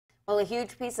Well, a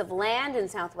huge piece of land in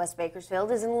southwest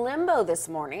Bakersfield is in limbo this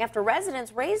morning after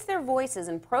residents raised their voices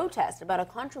in protest about a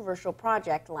controversial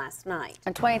project last night.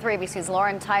 And 23 ABC's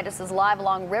Lauren Titus is live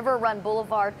along River Run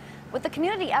Boulevard with the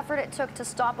community effort it took to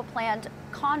stop a planned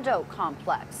condo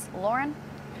complex. Lauren?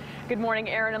 Good morning,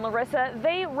 Aaron and Larissa.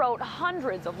 They wrote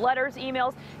hundreds of letters,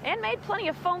 emails, and made plenty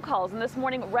of phone calls. And this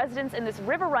morning, residents in this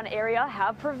River Run area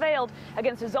have prevailed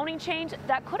against a zoning change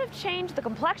that could have changed the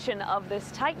complexion of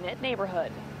this tight-knit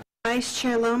neighborhood. Vice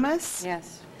Chair Lomas?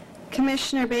 Yes.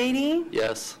 Commissioner Beatty?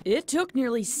 Yes. It took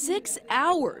nearly 6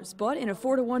 hours, but in a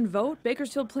 4-to-1 vote,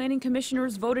 Bakersfield Planning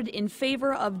Commissioners voted in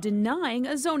favor of denying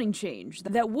a zoning change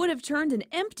that would have turned an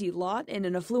empty lot in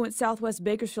an affluent southwest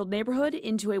Bakersfield neighborhood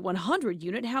into a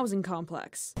 100-unit housing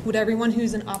complex. Would everyone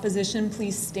who's in opposition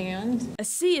please stand? A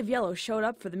sea of yellow showed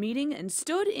up for the meeting and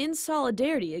stood in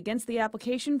solidarity against the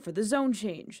application for the zone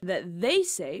change that they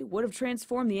say would have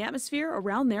transformed the atmosphere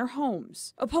around their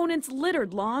homes. Opponents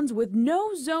littered lawns with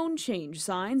no zone change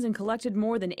signs and collected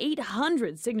more than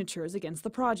 800 signatures against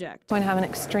the project. It's going to have an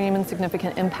extreme and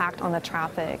significant impact on the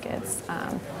traffic. It's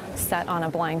set on a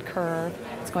blind curve.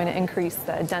 It's going to increase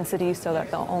the density so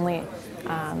that they'll only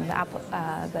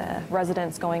the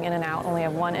residents going in and out only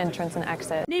have one entrance and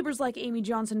exit. Neighbors like Amy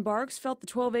Johnson Barks felt the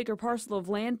 12-acre parcel of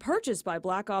land purchased by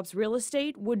Black Ops Real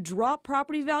Estate would drop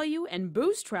property value and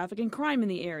boost traffic and crime in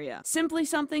the area. Simply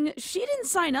something she didn't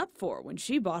sign up for when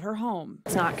she bought her home.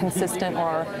 It's not consistent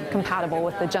or compatible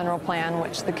with the general plan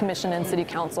which the Commission and City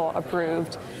Council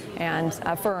approved and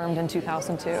affirmed in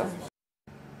 2002.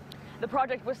 The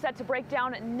project was set to break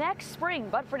down next spring,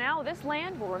 but for now, this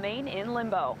land will remain in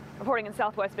limbo. Reporting in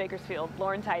southwest Bakersfield,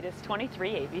 Lauren Titus,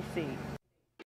 23 ABC.